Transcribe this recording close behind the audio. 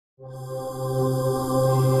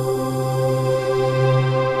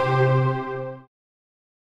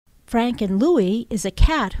Frank and Louie is a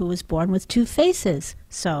cat who was born with two faces,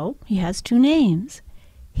 so he has two names.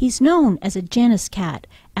 He's known as a Janus cat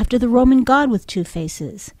after the Roman god with two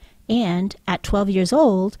faces, and at 12 years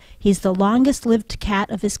old, he's the longest-lived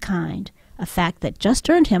cat of his kind, a fact that just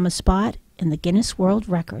earned him a spot in the Guinness World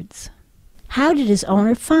Records. How did his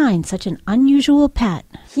owner find such an unusual pet?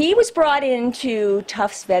 He was brought into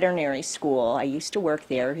Tufts Veterinary School. I used to work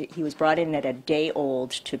there. He was brought in at a day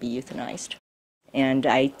old to be euthanized. And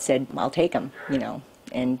I said, I'll take him,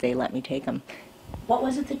 and they let me take him. What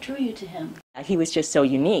was it that drew you to him? He was just so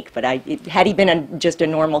unique, but had he been just a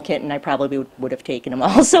normal kitten, I probably would have taken him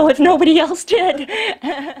also if nobody else did.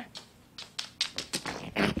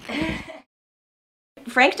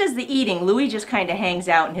 Frank does the eating. Louie just kind of hangs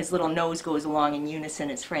out and his little nose goes along in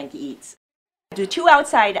unison as Frank eats. The two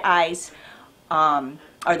outside eyes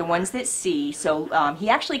are the ones that see, so he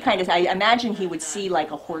actually I imagine he would see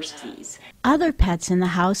like a horse sees. Other pets in the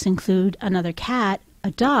house include another cat,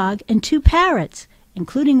 a dog, and two parrots,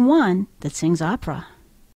 including one that sings opera.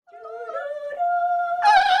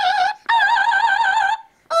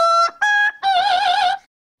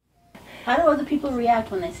 How do other people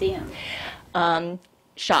react when they see him?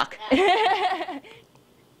 Shock. You're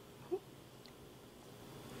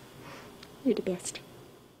the best.